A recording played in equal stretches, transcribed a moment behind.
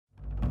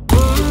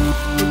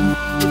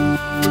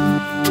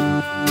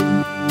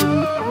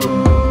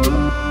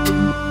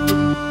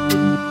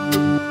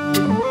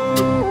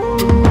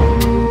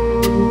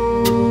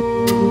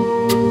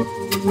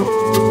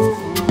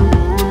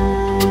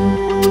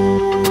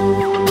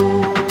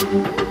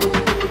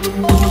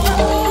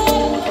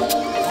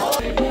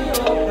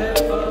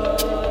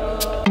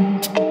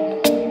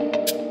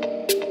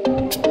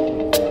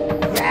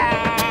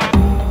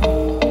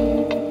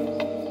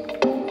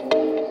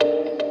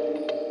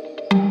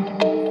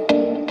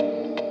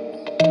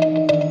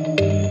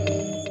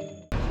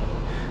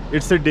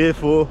It's a day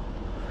 4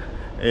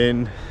 in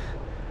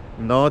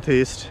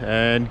Northeast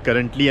and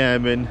currently I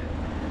am in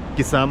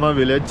Kohima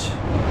village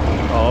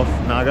of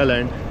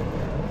Nagaland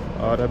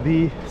और अभी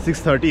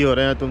 6:30 हो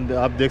रहे हैं।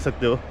 आप देख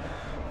सकते हो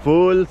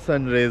फुल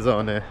सन रेज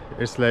ऑन है।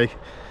 इट्स लाइक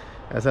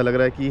ऐसा लग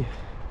रहा है कि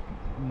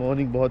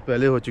मॉर्निंग बहुत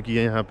पहले हो चुकी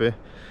है यहाँ पे।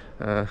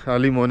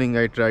 Early morning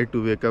I try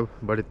to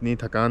wake up but इतनी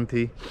थकान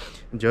थी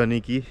जर्नी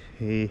की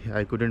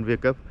आई कुडंट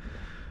वेकअप।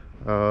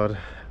 और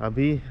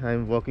अभी I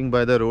am walking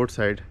by the road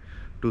side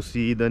to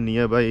see the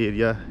nearby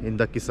area in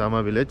the Kohima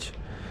village.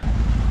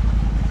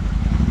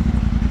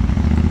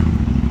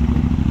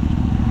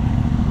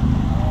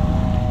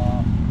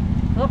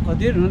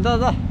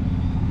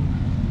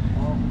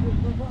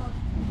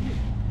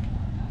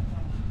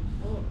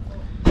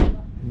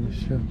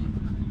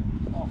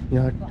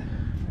 यहाँ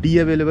टी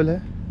अवेलेबल है।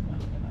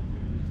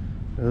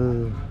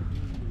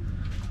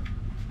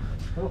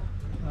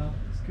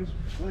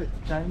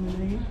 चाय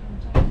मिलेगी?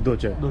 दो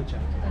चाय।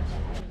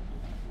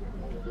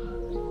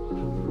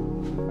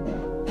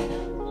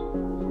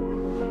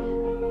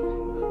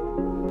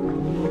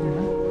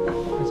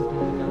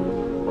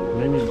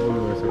 नहीं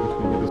बोलो ऐसा कुछ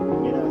नहीं।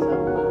 मेरा ऐसा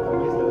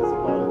हमें इस तरह से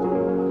पार हो चुका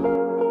है।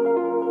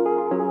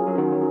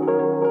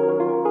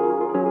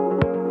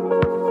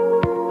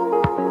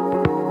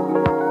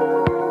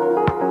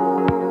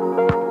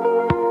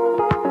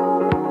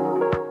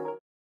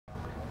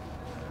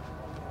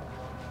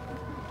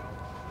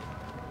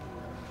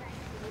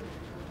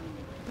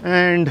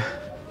 And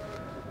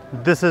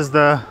this is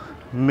the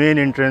main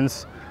entrance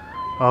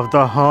of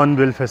the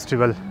Hornbill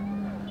Festival.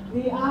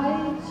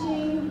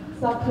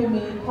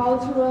 Sakumi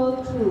cultural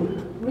troupe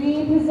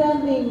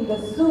representing the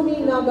Sumi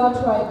Naga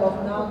tribe of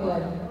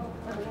Nagaland.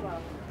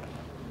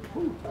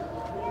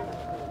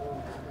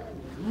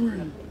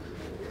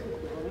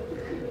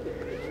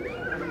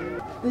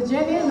 The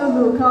Jenny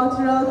Lulu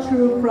cultural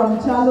troupe from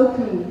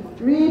Chaluki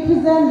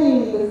representing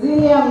the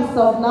Ziliams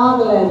of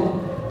Nagaland.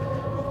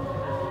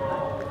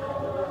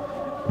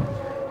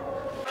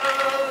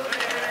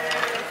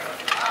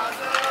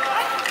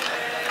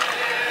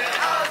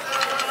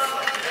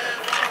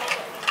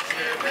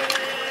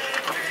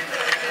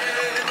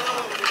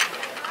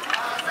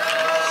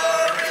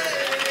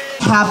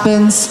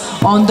 Happens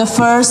on the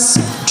first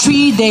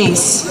 3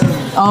 days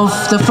of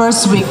the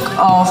first week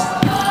of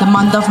the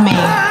month of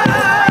May.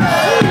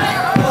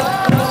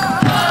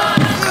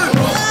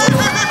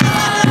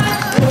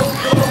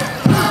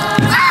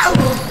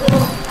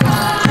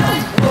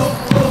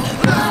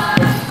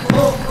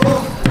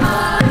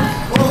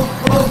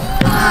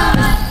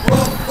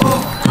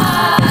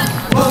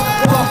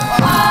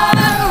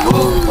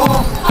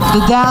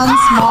 The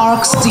dance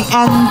marks the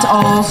end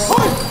of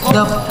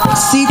the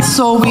seed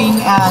sowing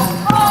and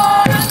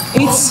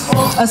it's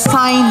a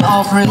sign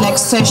of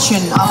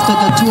relaxation after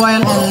the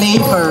toil and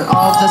labor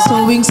of the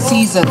sowing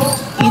season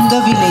in the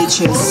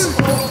villages.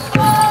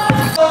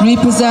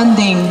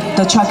 Representing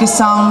the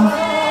Chakisang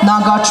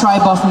Naga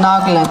tribe of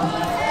Nagaland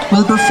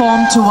will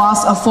perform to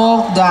us a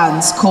folk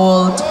dance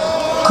called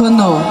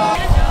Kuno.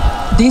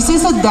 This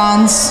is a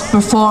dance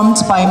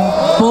performed by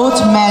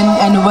both men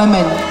and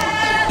women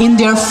in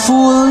their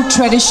full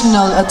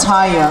traditional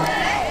attire.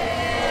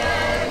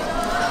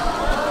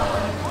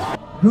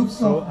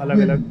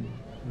 अलग-अलग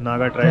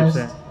Naga tribes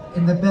हैं,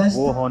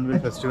 वो hornbill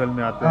festival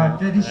में आते हैं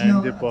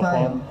and they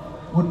perform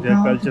there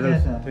cultural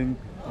thing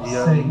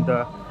here in the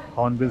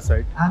hornbill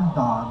side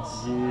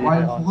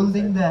while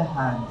holding their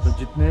hands. तो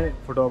जितने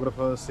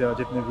photographers या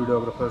जितने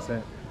वीडियोग्राफर्स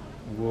हैं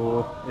वो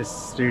इस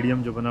स्टेडियम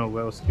जो बना हुआ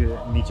है उसके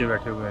नीचे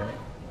बैठे हुए हैं।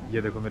 ये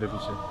देखो मेरे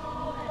पीछे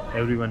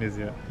एवरीवन इज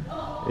हियर,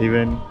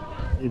 इवन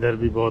इधर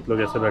भी बहुत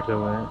लोग ऐसे बैठे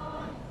हुए हैं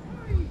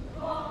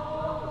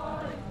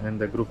and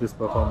the group is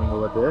performing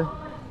over there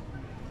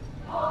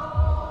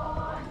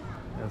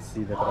and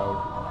see the crowd.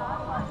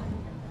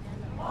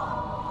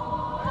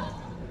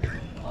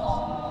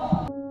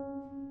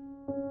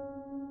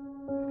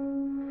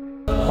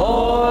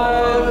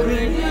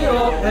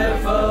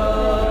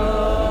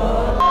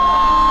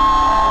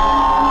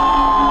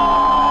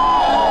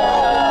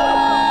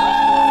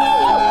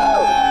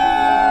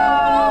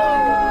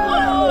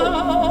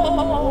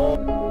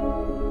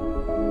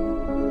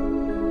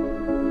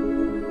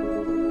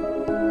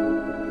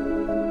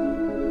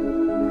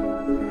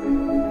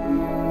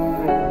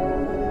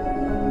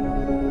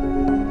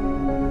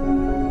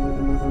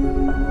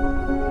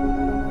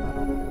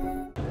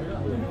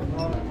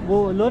 वो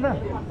लो ना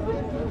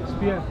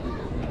स्पीयर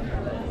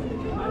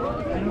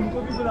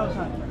उनको भी बुलाओ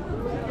साथ।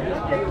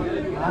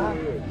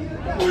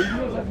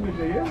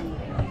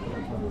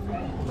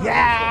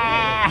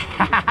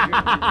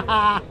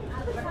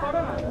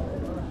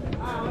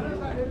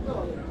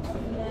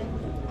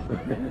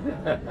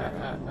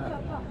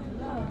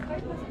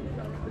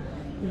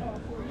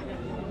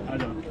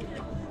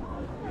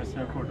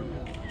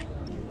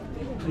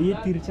 ये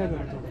तिरछा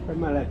कर दो।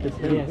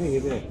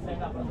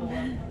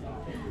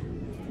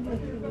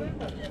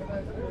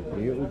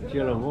 ये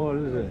चलो बोल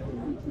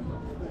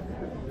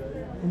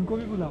उनको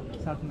भी बुलाओ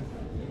साथ में।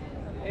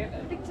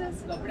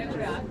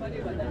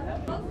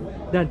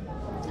 Done.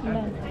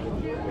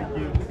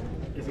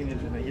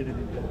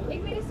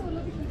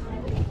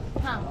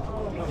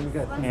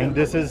 And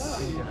this is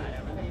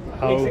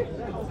how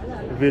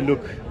we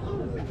look.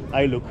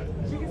 I look.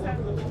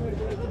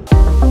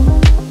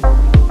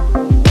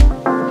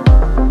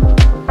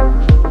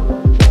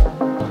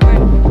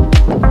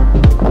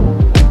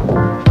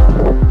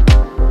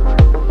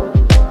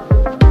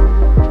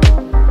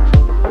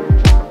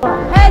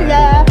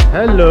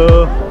 Hello.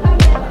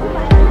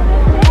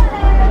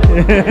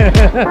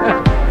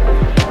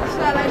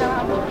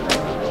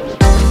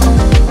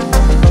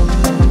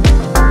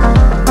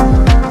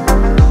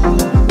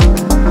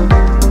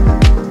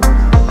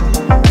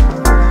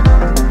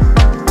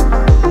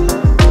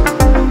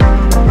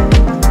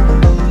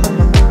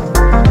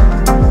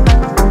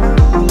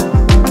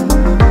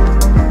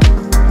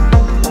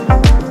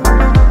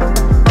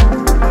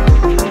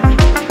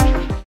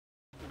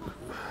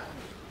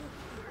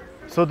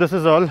 So this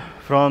is all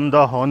from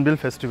the Hornbill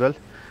Festival.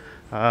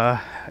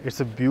 It's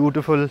a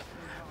beautiful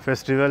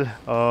festival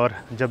और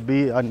जब भी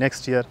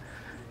नेक्स्ट ईयर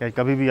या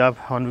कभी भी आप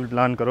हॉर्नबिल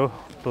प्लान करो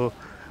तो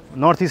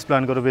नॉर्थ ईस्ट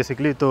प्लान करो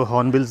बेसिकली, तो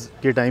हॉर्नबिल्स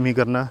के टाइम ही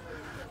करना।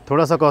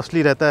 थोड़ा सा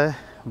कॉस्टली रहता है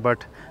but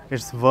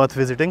it's worth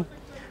visiting.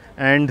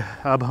 And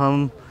अब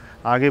हम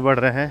आगे बढ़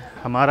रहे हैं।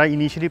 हमारा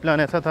इनिशियली प्लान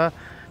ऐसा था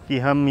कि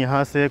हम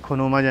यहाँ से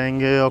खोनोमा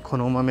जाएंगे और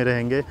खोनोमा में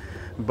रहेंगे,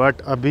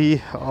 बट अभी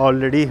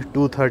ऑलरेडी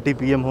 2:30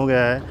 PM हो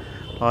गया है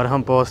और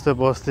हम पहुँचते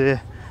पहुँचते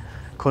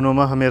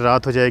खोनोमा हमें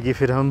रात हो जाएगी,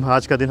 फिर हम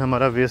आज का दिन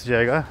हमारा वेस्ट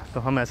जाएगा। तो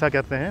हम ऐसा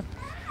करते हैं,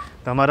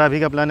 तो हमारा अभी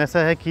का प्लान ऐसा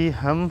है कि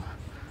हम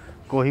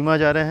कोहिमा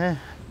जा रहे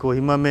हैं।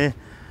 कोहिमा में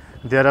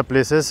there are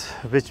places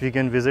which we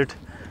can visit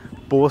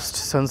post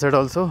sunset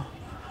also,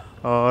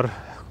 और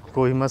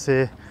कोहिमा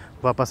से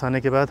वापस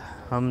आने के बाद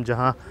हम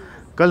जहाँ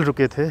कल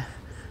रुके थे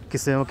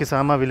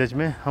किसामा विलेज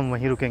में, हम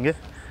वहीं रुकेंगे।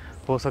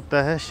 हो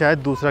सकता है शायद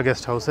दूसरा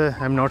गेस्ट हाउस है,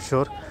 आई एम नॉट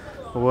श्योर,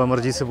 वो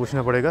अमरजीत से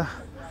पूछना पड़ेगा।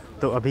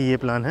 तो अभी ये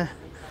प्लान है,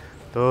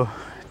 तो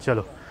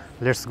चलो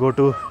लेट्स गो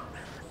टू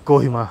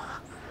कोहिमा।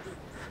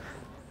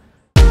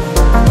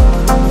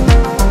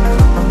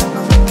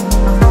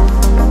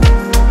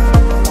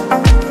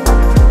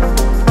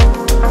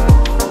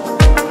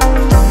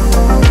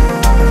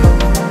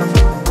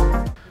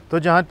 तो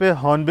जहाँ पे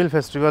हॉर्नबिल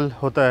फेस्टिवल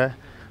होता है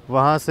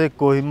वहाँ से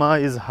Kohima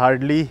is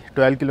hardly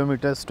 12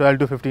 kilometres, 12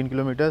 to 15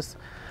 kilometres.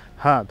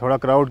 हाँ, थोड़ा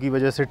क्राउड की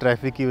वजह से,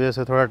 ट्रैफिक की वजह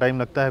से थोड़ा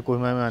टाइम लगता है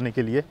कोहिमा में आने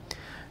के लिए।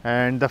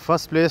 And the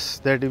first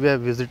place that we are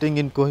visiting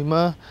in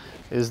Kohima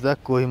is the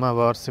Kohima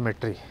war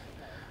symmetry.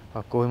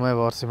 और कोहिमा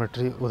वॉर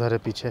सिमेट्री उधर है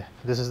पीछे।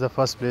 This is the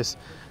first place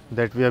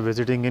that we are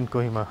visiting इन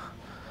कोहिमा।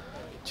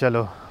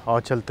 चलो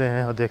और चलते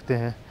हैं और देखते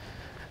हैं।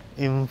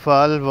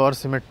 इम्फाल वॉर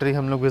सिमेट्री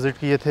हम लोग विज़िट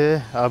किए थे,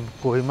 अब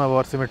कोहिमा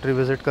वॉर सिमेट्री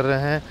विज़िट कर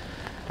रहे हैं।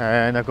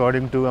 एंड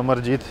अकॉर्डिंग टू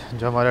अमरजीत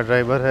जो हमारा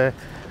ड्राइवर है,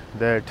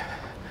 that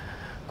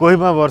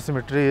Kohima war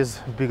symmetry is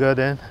bigger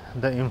than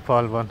the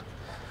Imphal one.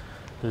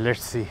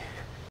 Let's see.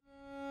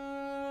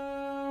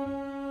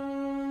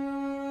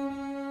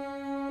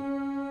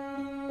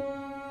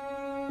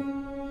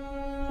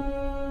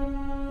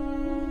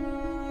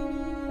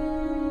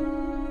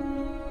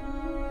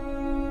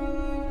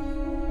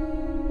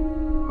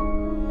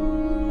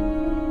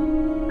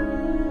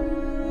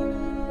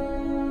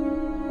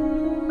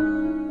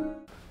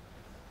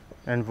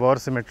 And war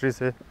symmetry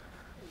से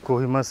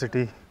कोहिमा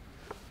सिटी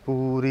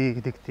पूरी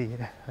दिखती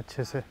है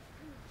अच्छे से।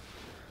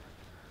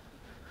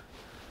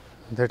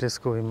 That is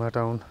Kohima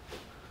town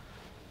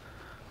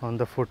on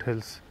the foot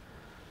hills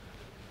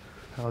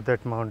of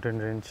that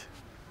mountain range.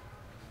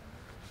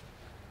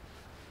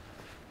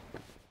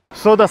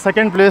 So the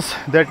second place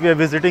that we are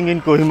visiting in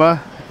Kohima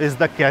is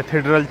the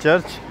cathedral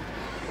church.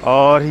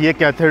 और ये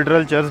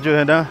cathedral church जो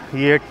है ना,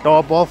 ये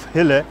टॉप ऑफ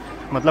हिल है,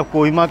 मतलब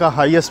कोहिमा का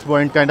highest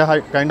point,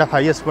 kind of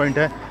highest point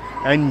है।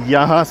 एंड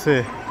यहाँ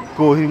से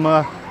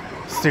कोहिमा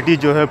सिटी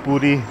जो है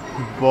पूरी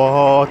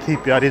बहुत ही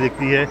प्यारी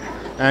दिखती है।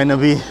 एंड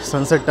अभी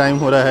सनसेट टाइम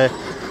हो रहा है,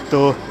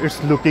 तो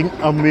इट्स लुकिंग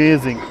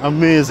अमेजिंग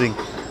अमेजिंग।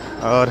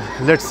 और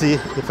let's see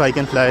if I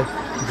can fly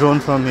drone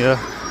from here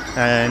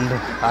and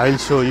I will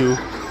show you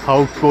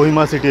how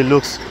Kohima city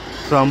looks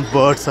from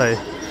birds I.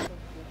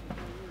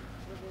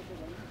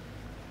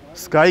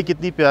 Sky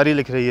कितनी प्यारी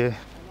लिख रही है।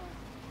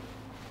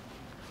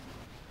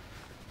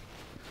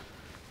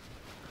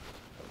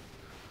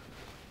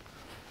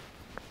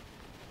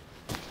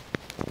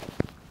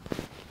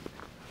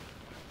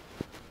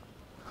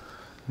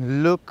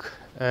 Look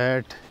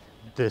at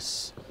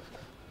this.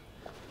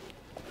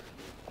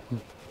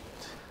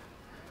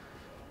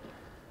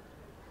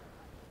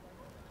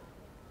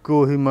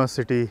 Kohima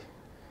city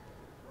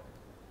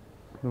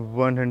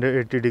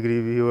 180-degree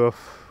view of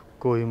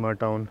Kohima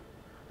town.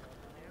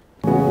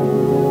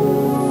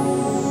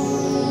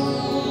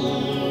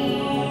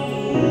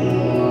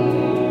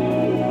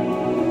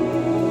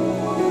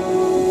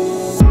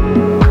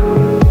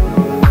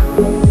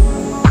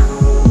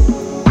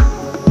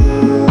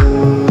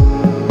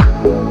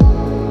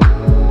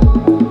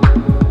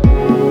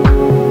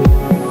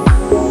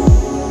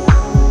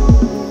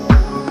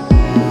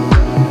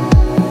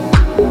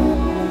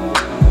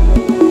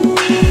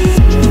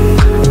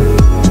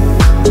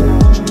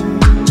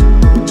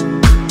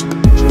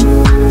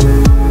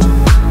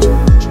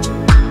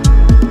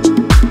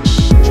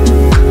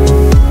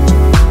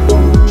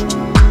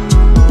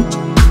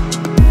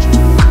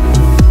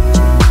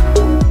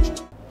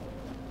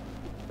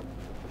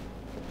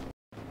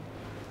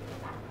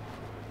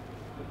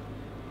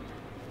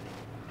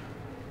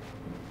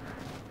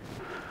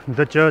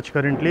 The church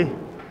currently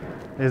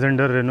is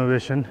under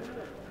renovation,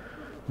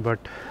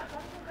 but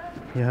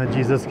यहाँ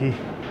Jesus की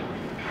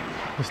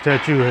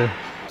statue है.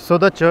 So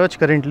the church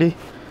currently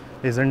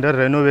is under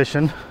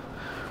renovation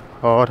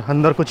और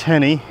अंदर कुछ है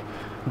नहीं.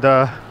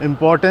 The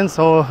importance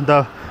or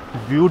the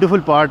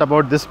beautiful part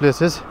about this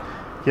place is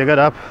कि अगर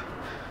आप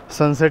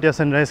सनसेट या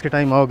सनराइज़ के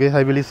टाइम आओगे,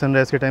 आई बिलीव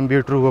सनराइज़ के टाइम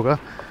भी ट्रू होगा,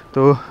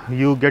 तो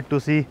you get to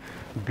C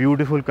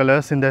beautiful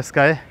colours in the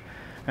sky.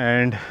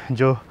 And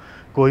जो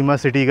कोहिमा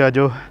सिटी का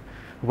जो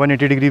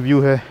 180-degree व्यू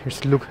है,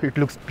 it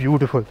looks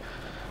beautiful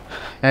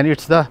and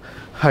it's the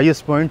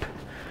highest point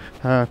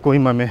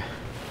Kohima में.